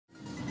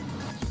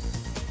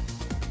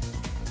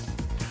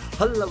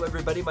Hello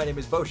everybody, my name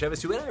is Beau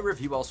and I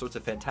review all sorts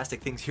of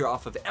fantastic things here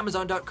off of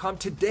Amazon.com.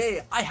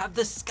 Today I have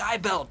the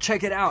SkyBell.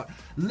 Check it out.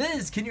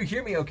 Liz, can you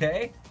hear me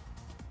okay?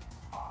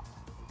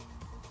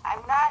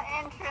 I'm not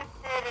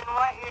interested in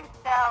what you're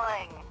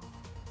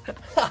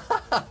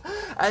selling.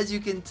 As you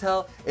can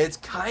tell, it's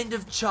kind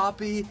of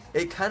choppy,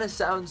 it kind of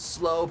sounds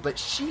slow, but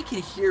she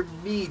can hear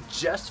me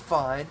just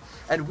fine,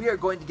 and we are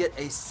going to get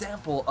a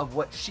sample of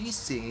what she's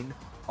seen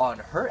on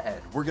her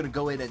end. We're gonna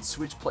go in and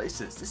switch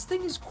places. This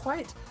thing is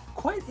quite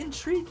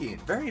intriguing,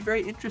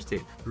 very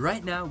interesting.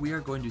 Right now we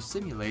are going to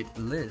simulate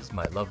Liz,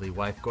 my lovely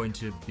wife, going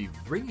to be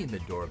ringing the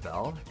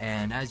doorbell,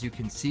 and as you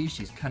can see,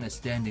 she's kind of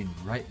standing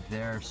right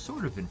there,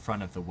 sort of in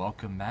front of the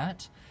welcome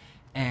mat,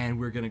 and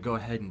we're gonna go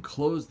ahead and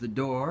close the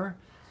door,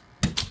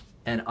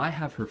 and I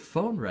have her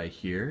phone right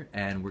here,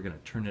 and we're gonna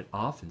turn it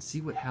off and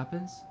see what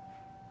happens.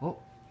 Oh,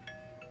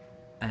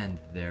 and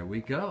there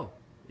we go.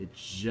 It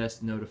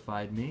just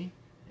notified me,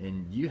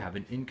 and you have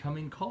an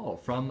incoming call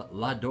from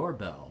La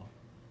Doorbell.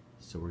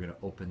 So we're gonna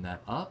open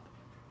that up,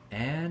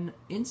 and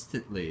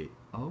instantly,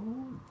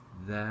 oh,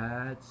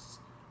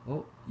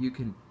 you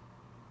can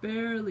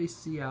barely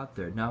see out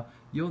there. Now,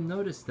 you'll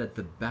notice that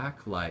the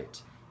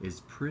backlight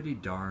is pretty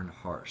darn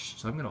harsh.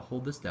 So I'm gonna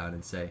hold this down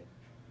and say,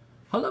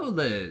 hello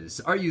Liz,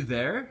 are you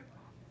there?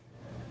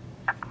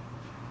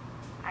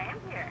 I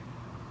am here.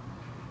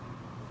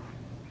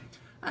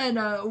 And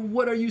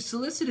what are you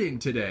soliciting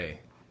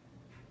today?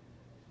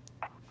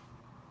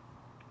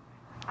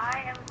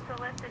 I am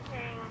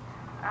soliciting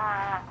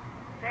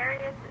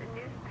various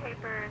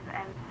newspapers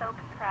and soap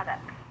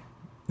products.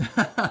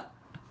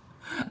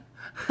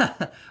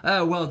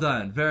 Well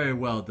done, very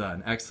well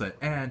done, excellent.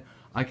 And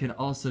I can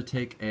also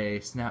take a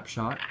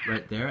snapshot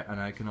right there,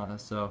 and I can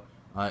also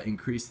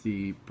increase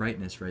the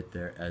brightness right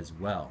there as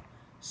well.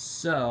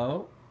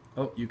 So,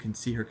 oh, you can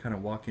see her kind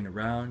of walking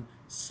around,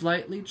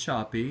 slightly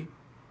choppy,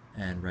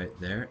 and right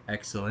there,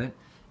 excellent.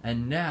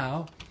 And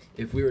now,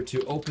 if we were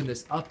to open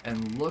this up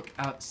and look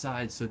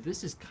outside, so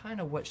this is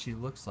kind of what she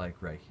looks like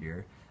right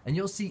here. And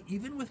you'll see,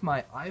 even with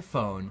my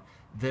iPhone,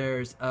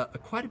 there's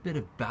quite a bit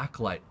of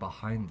backlight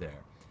behind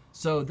there.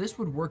 So this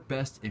would work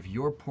best if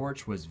your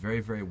porch was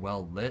very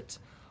well lit.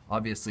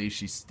 Obviously,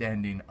 she's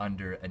standing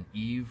under an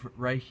eave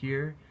right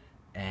here,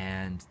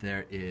 and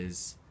there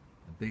is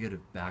a bit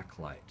of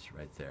backlight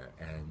right there,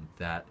 and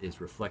that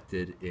is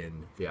reflected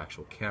in the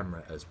actual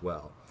camera as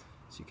well.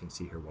 So you can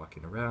see her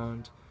walking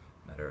around.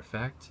 Matter of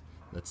fact,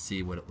 let's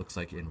see what it looks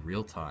like in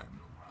real time.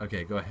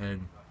 Okay, go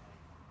ahead.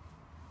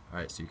 All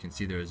right, so you can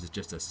see there's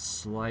just a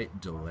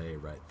slight delay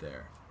right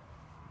there.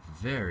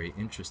 Very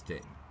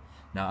interesting.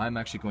 Now I'm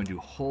actually going to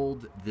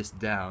hold this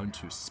down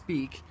to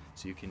speak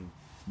so you can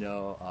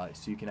know,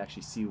 so you can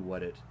actually see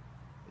what it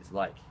is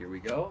like. Here we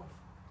go.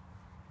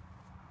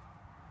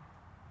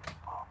 And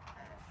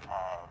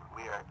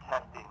we are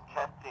testing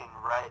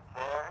right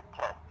there.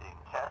 Testing.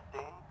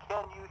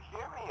 Can you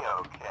hear me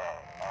okay?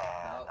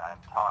 And I'm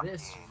talking.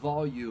 This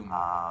volume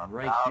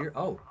right here.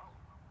 Oh,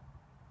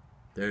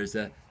 there's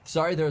a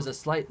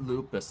slight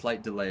loop, a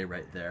slight delay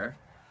right there.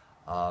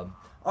 All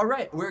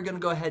right, we're gonna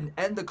go ahead and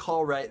end the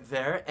call right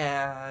there,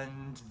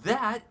 and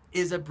that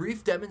is a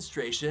brief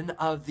demonstration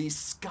of the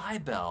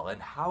SkyBell and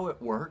how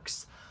it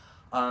works.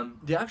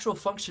 The actual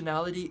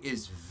functionality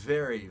is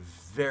very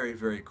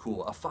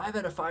cool. A 5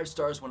 out of 5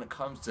 stars when it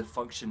comes to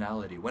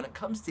functionality. When it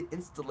comes to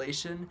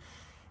installation,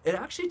 it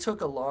actually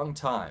took a long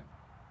time.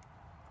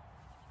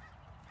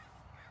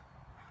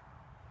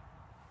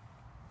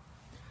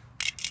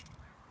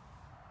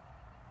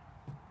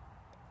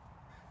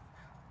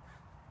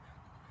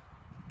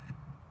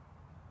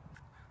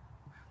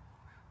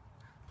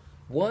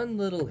 One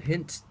little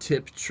hint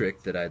tip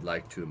trick that I'd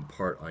like to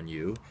impart on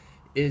you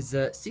is,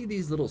 see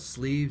these little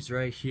sleeves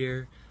right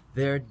here?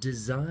 They're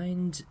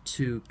designed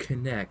to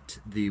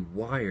connect the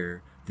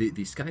wire, the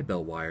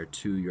SkyBell wire,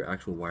 to your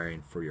actual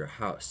wiring for your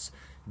house.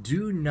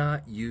 Do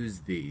not use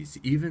these,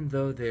 even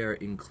though they are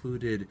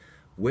included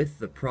with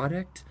the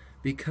product,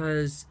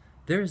 because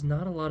there is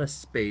not a lot of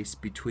space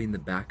between the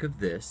back of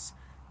this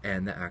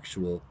and the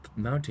actual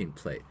mounting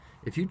plate.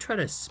 If you try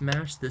to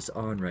smash this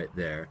on right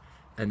there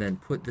and then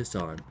put this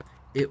on,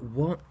 it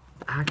won't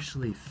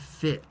actually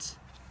fit.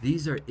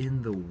 These are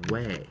in the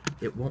way.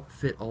 It won't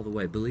fit all the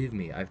way. Believe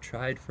me, I've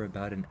tried for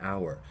about an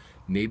hour.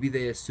 Maybe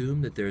they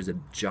assume that there's a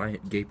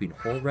giant gaping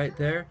hole right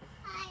there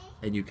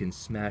and you can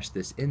smash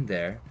this in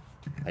there.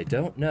 I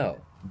don't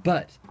know,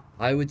 but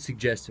I would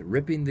suggest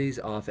ripping these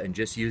off and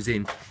just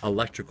using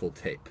electrical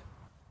tape.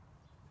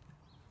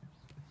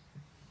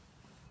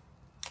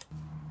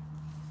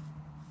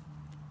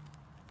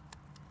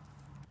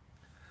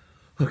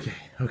 Okay,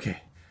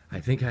 I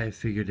think I have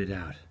figured it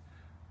out.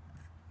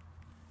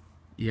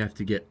 You have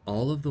to get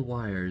all of the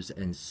wires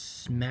and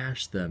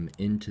smash them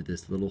into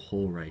this little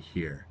hole right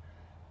here.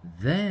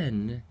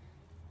 Then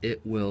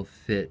it will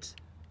fit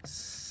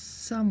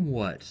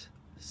somewhat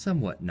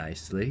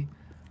nicely.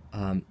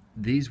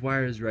 These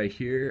wires right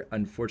here,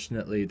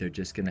 unfortunately, they're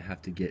just gonna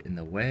have to get in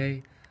the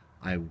way.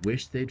 I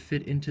wish they'd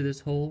fit into this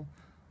hole.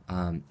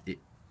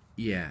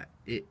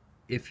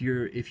 if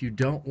you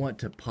don't want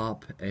to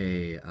pop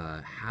a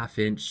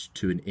half-inch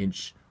to an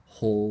inch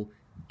hole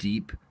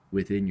deep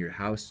within your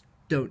house,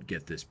 don't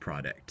get this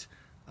product,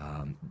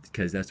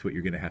 because that's what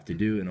you're going to have to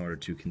do in order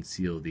to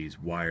conceal these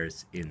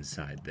wires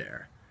inside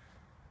there.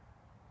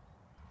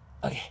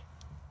 Okay,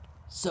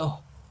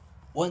 so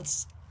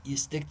once you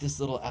stick this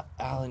little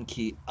Allen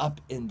key up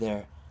in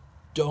there,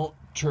 don't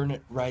turn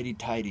it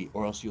righty-tighty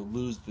or else you'll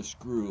lose the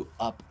screw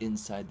up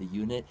inside the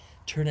unit.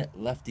 Turn it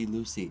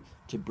lefty-loosey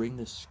to bring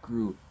the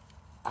screw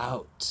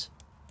out.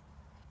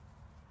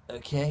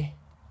 Okay?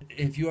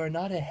 If you are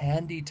not a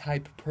handy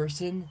type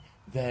person,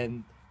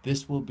 then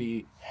this will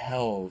be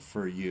hell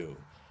for you.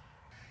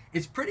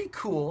 It's pretty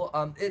cool.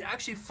 It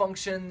actually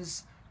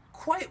functions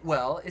quite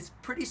well. It's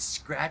pretty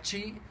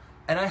scratchy,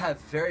 and I have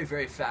very,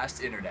 very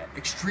fast internet,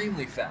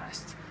 extremely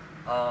fast.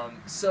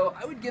 So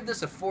I would give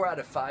this a 4 out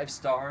of 5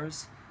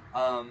 stars.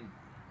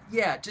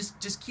 Yeah,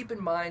 just keep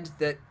in mind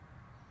that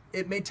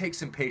it may take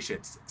some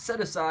patience. Set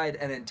aside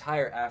an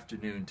entire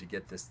afternoon to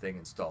get this thing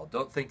installed.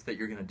 Don't think that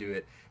you're going to do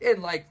it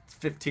in like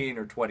 15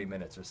 or 20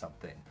 minutes or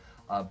something.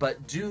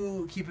 But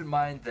do keep in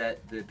mind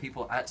that the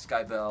people at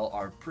SkyBell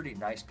are pretty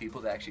nice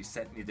people. They actually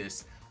sent me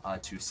this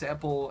to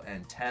sample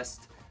and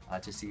test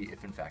to see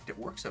if in fact it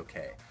works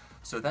okay.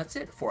 So that's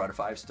it, 4 out of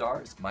 5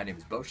 stars. My name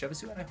is Beau,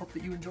 and I hope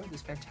that you enjoyed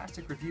this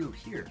fantastic review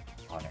here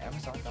on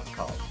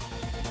Amazon.com.